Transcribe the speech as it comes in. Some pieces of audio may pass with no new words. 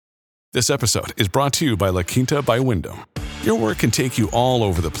This episode is brought to you by La Quinta by Wyndham. Your work can take you all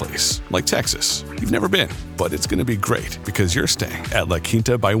over the place, like Texas. You've never been, but it's going to be great because you're staying at La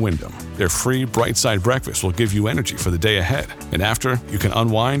Quinta by Wyndham. Their free Bright Side breakfast will give you energy for the day ahead. And after, you can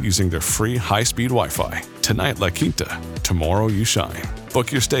unwind using their free high-speed Wi-Fi. Tonight, La Quinta. Tomorrow, you shine.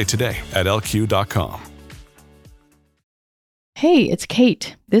 Book your stay today at lq.com. Hey, it's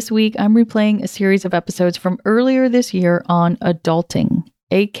Kate. This week, I'm replaying a series of episodes from earlier this year on adulting,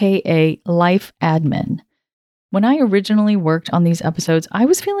 aka life admin. When I originally worked on these episodes, I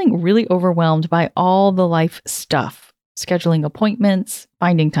was feeling really overwhelmed by all the life stuff, scheduling appointments,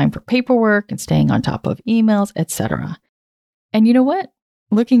 finding time for paperwork, and staying on top of emails, etc. And you know what?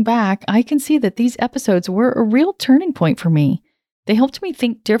 Looking back, I can see that these episodes were a real turning point for me. They helped me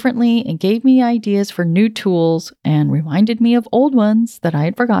think differently and gave me ideas for new tools and reminded me of old ones that I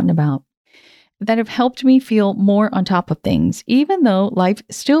had forgotten about, that have helped me feel more on top of things, even though life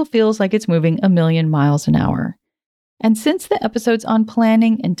still feels like it's moving a million miles an hour. And since the episodes on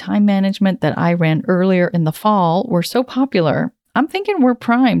planning and time management that I ran earlier in the fall were so popular, I'm thinking we're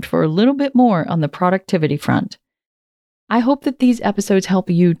primed for a little bit more on the productivity front. I hope that these episodes help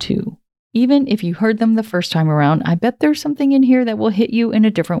you too. Even if you heard them the first time around, I bet there's something in here that will hit you in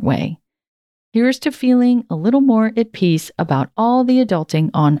a different way. Here's to feeling a little more at peace about all the adulting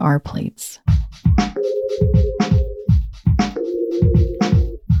on our plates.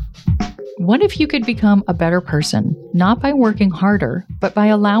 What if you could become a better person, not by working harder, but by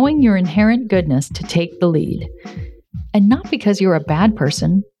allowing your inherent goodness to take the lead? And not because you're a bad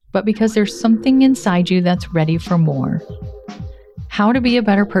person, but because there's something inside you that's ready for more. How to Be a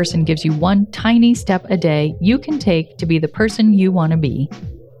Better Person gives you one tiny step a day you can take to be the person you want to be.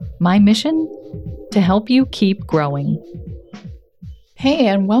 My mission? To help you keep growing. Hey,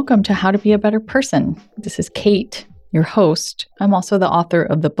 and welcome to How to Be a Better Person. This is Kate, your host. I'm also the author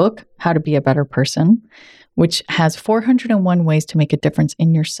of the book, How to Be a Better Person, which has 401 ways to make a difference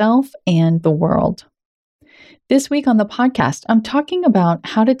in yourself and the world. This week on the podcast, I'm talking about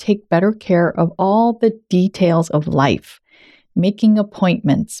how to take better care of all the details of life. Making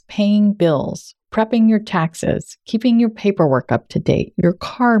appointments, paying bills, prepping your taxes, keeping your paperwork up to date, your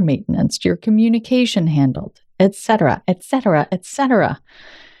car maintenance, your communication handled, etc., etc., etc.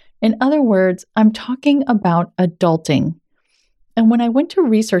 In other words, I'm talking about adulting. And when I went to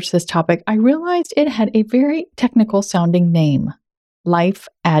research this topic, I realized it had a very technical sounding name, life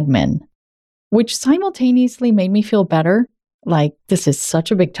admin, which simultaneously made me feel better, like this is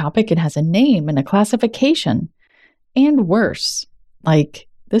such a big topic, it has a name and a classification. And worse, like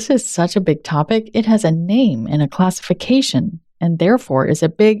this is such a big topic, it has a name and a classification, and therefore is a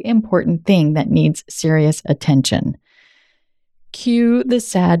big important thing that needs serious attention. Cue the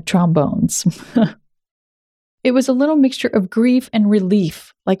sad trombones. It was a little mixture of grief and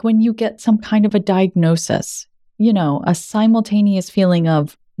relief, like when you get some kind of a diagnosis. You know, a simultaneous feeling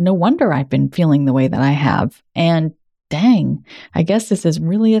of, no wonder I've been feeling the way that I have, and dang, I guess this is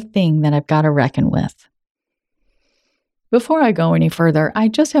really a thing that I've got to reckon with. Before I go any further, I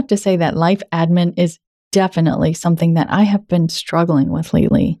just have to say that life admin is definitely something that I have been struggling with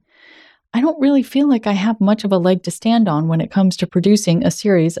lately. I don't really feel like I have much of a leg to stand on when it comes to producing a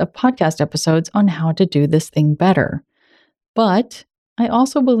series of podcast episodes on how to do this thing better. But I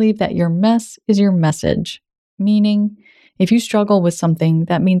also believe that your mess is your message, meaning if you struggle with something,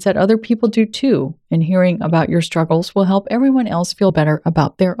 that means that other people do too, and hearing about your struggles will help everyone else feel better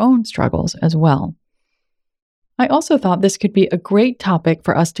about their own struggles as well. I also thought this could be a great topic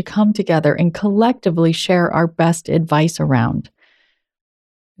for us to come together and collectively share our best advice around.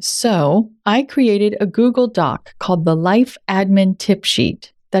 So, I created a Google Doc called the Life Admin Tip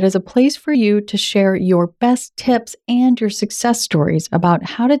Sheet that is a place for you to share your best tips and your success stories about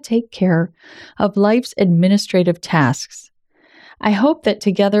how to take care of life's administrative tasks. I hope that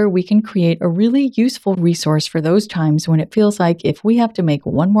together we can create a really useful resource for those times when it feels like if we have to make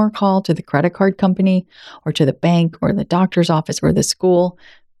one more call to the credit card company or to the bank or the doctor's office or the school,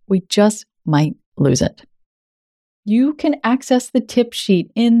 we just might lose it. You can access the tip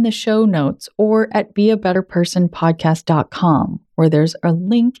sheet in the show notes or at beabetterpersonpodcast.com, where there's a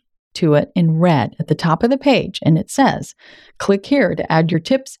link to it in red at the top of the page, and it says, click here to add your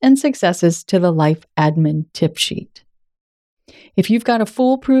tips and successes to the Life Admin Tip Sheet. If you've got a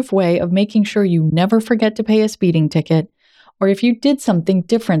foolproof way of making sure you never forget to pay a speeding ticket, or if you did something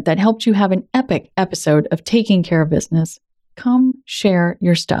different that helped you have an epic episode of taking care of business, come share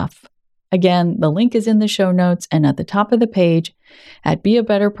your stuff. Again, the link is in the show notes and at the top of the page at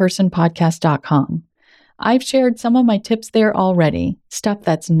beabetterpersonpodcast.com. I've shared some of my tips there already, stuff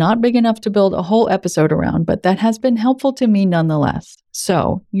that's not big enough to build a whole episode around, but that has been helpful to me nonetheless.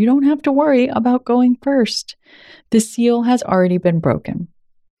 So you don't have to worry about going first. The seal has already been broken.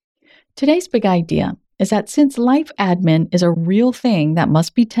 Today's big idea is that since life admin is a real thing that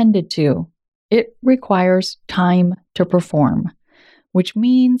must be tended to, it requires time to perform, which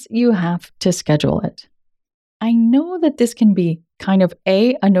means you have to schedule it. I know that this can be kind of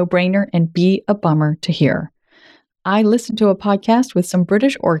A, a no-brainer, and B, a bummer to hear. I listened to a podcast with some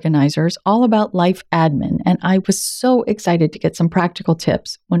British organizers all about life admin, and I was so excited to get some practical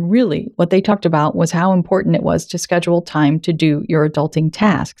tips when really what they talked about was how important it was to schedule time to do your adulting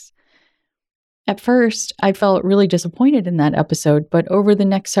tasks. At first, I felt really disappointed in that episode, but over the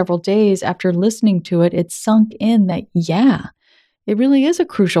next several days after listening to it, it sunk in that, it really is a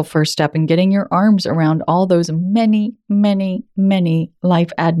crucial first step in getting your arms around all those many, many, many life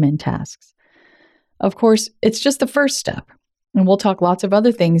admin tasks. Of course, it's just the first step, and we'll talk lots of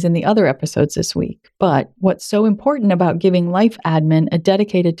other things in the other episodes this week. But what's so important about giving life admin a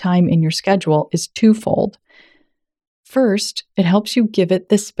dedicated time in your schedule is twofold. First, it helps you give it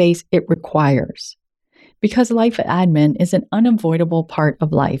the space it requires, because life admin is an unavoidable part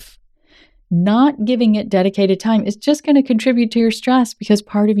of life. Not giving it dedicated time is just going to contribute to your stress because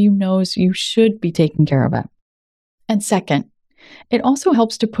part of you knows you should be taking care of it. And second, it also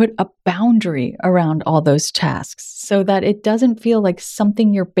helps to put a boundary around all those tasks so that it doesn't feel like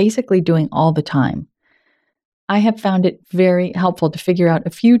something you're basically doing all the time. I have found it very helpful to figure out a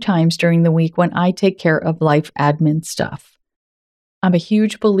few times during the week when I take care of life admin stuff. I'm a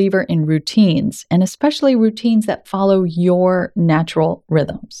huge believer in routines, and especially routines that follow your natural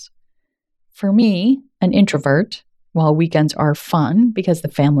rhythms. For me, an introvert, while weekends are fun because the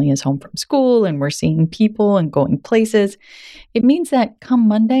family is home from school and we're seeing people and going places, it means that come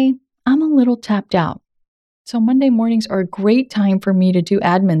Monday, I'm a little tapped out. So Monday mornings are a great time for me to do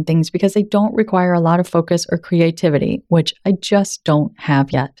admin things because they don't require a lot of focus or creativity, which I just don't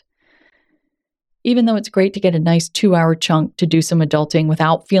have yet. Even though it's great to get a nice 2-hour chunk to do some adulting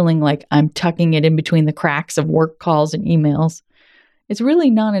without feeling like I'm tucking it in between the cracks of work calls and emails, it's really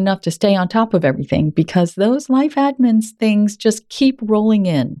not enough to stay on top of everything because those life admin things just keep rolling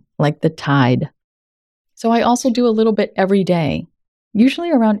in like the tide. So I also do a little bit every day,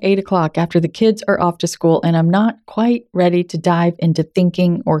 usually around 8 o'clock after the kids are off to school and I'm not quite ready to dive into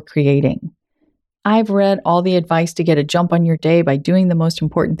thinking or creating. I've read all the advice to get a jump on your day by doing the most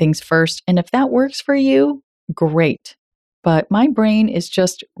important things first, and if that works for you, great. But my brain is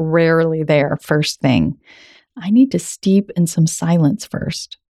just rarely there first thing. I need to steep in some silence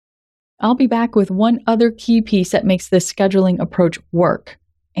first. I'll be back with one other key piece that makes this scheduling approach work,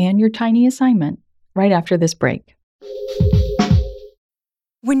 and your tiny assignment, right after this break.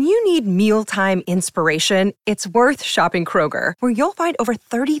 When you need mealtime inspiration, it's worth shopping Kroger, where you'll find over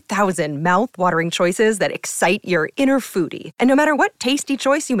 30,000 mouth-watering choices that excite your inner foodie. And no matter what tasty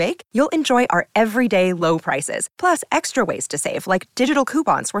choice you make, you'll enjoy our everyday low prices, plus extra ways to save, like digital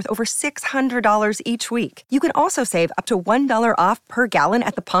coupons worth over $600 each week. You can also save up to $1 off per gallon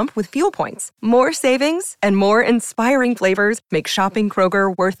at the pump with fuel points. More savings and more inspiring flavors make shopping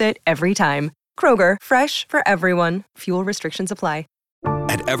Kroger worth it every time. Kroger, fresh for everyone. Fuel restrictions apply.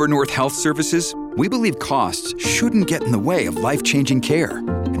 At Evernorth Health Services, we believe costs shouldn't get in the way of life-changing care,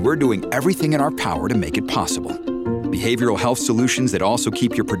 and we're doing everything in our power to make it possible. Behavioral health solutions that also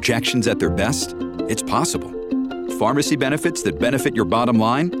keep your projections at their best? It's possible. Pharmacy benefits that benefit your bottom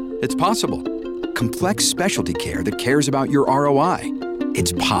line? It's possible. Complex specialty care that cares about your ROI?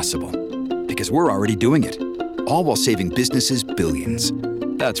 It's possible. Because we're already doing it. All while saving businesses billions.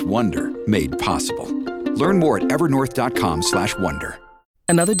 That's Wonder made possible. Learn more at evernorth.com/wonder.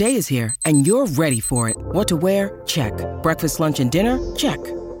 Another day is here, and you're ready for it. What to wear? Check. Breakfast, lunch, and dinner? Check.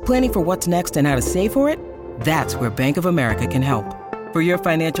 Planning for what's next and how to save for it? That's where Bank of America can help. For your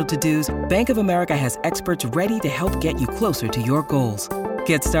financial to-dos, Bank of America has experts ready to help get you closer to your goals.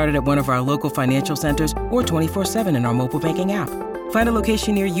 Get started at one of our local financial centers or 24/7 in our mobile banking app. Find a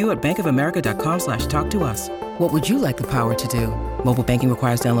location near you at bankofamerica.com/talktous. What would you like the power to do? Mobile banking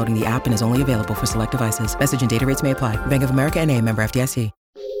requires downloading the app and is only available for select devices. Message and data rates may apply. Bank of America N.A., member FDIC.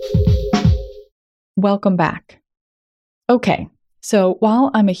 Welcome back. Okay, so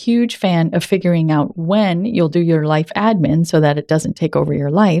while I'm a huge fan of figuring out when you'll do your life admin so that it doesn't take over your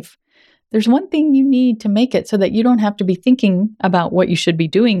life, there's one thing you need to make it so that you don't have to be thinking about what you should be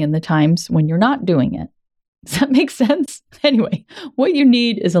doing in the times when you're not doing it. Does that make sense? Anyway, what you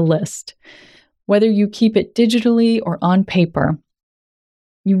need is a list. Whether you keep it digitally or on paper,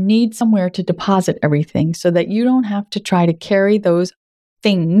 you need somewhere to deposit everything so that you don't have to try to carry those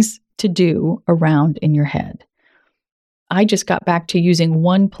things to do around in your head. I just got back to using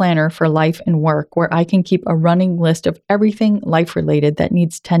one planner for life and work where I can keep a running list of everything life-related that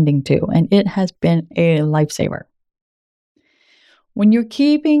needs tending to, and it has been a lifesaver. When you're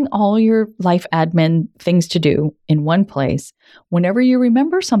keeping all your life admin things to do in one place, whenever you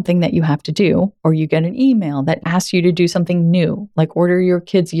remember something that you have to do, or you get an email that asks you to do something new, like order your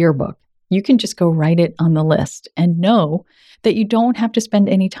kid's yearbook, you can just go write it on the list and know that you don't have to spend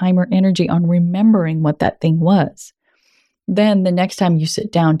any time or energy on remembering what that thing was. Then the next time you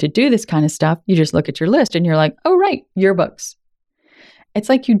sit down to do this kind of stuff, you just look at your list and you're like, oh, right, yearbooks. It's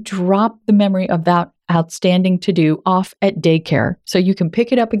like you drop the memory of that outstanding to-do off at daycare so you can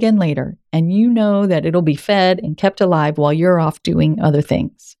pick it up again later, and you know that it'll be fed and kept alive while you're off doing other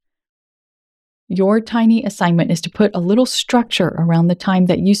things. Your tiny assignment is to put a little structure around the time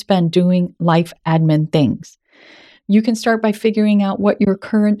that you spend doing life admin things. You can start by figuring out what your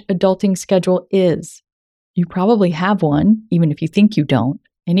current adulting schedule is. You probably have one, even if you think you don't,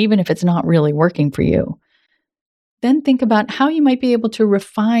 and even if it's not really working for you. Then think about how you might be able to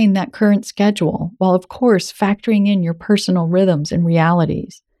refine that current schedule, while of course factoring in your personal rhythms and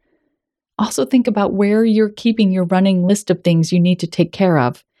realities. Also think about where you're keeping your running list of things you need to take care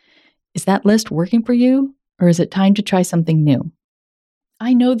of. Is that list working for you, or is it time to try something new?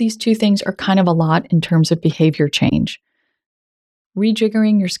 I know these two things are kind of a lot in terms of behavior change.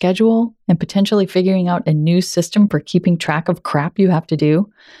 Rejiggering your schedule and potentially figuring out a new system for keeping track of crap you have to do,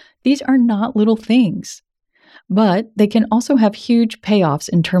 these are not little things. But they can also have huge payoffs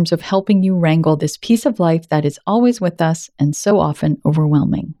in terms of helping you wrangle this piece of life that is always with us and so often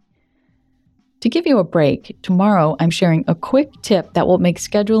overwhelming. To give you a break, tomorrow I'm sharing a quick tip that will make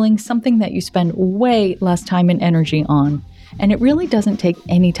scheduling something that you spend way less time and energy on, and it really doesn't take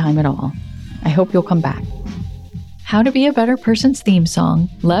any time at all. I hope you'll come back. How to Be a Better Person's theme song,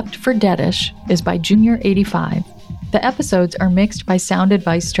 Left for Deadish, is by Junior85. The episodes are mixed by Sound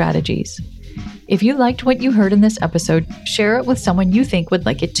Advice Strategies. If you liked what you heard in this episode, share it with someone you think would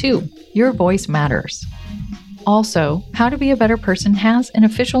like it too. Your voice matters. Also, How to Be a Better Person has an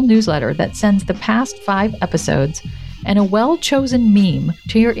official newsletter that sends the past 5 episodes and a well-chosen meme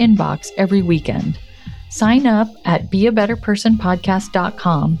to your inbox every weekend. Sign up at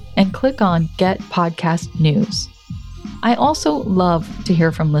beabetterpersonpodcast.com and click on Get Podcast News. I also love to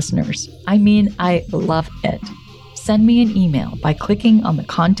hear from listeners. I mean, I love it. Send me an email by clicking on the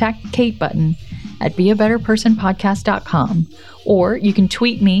Contact Kate button at beabetterpersonpodcast.com, or you can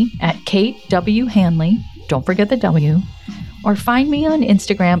tweet me at Kate W. Hanley, don't forget the W, or find me on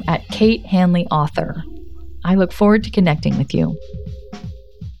Instagram at Kate Hanley Author. I look forward to connecting with you.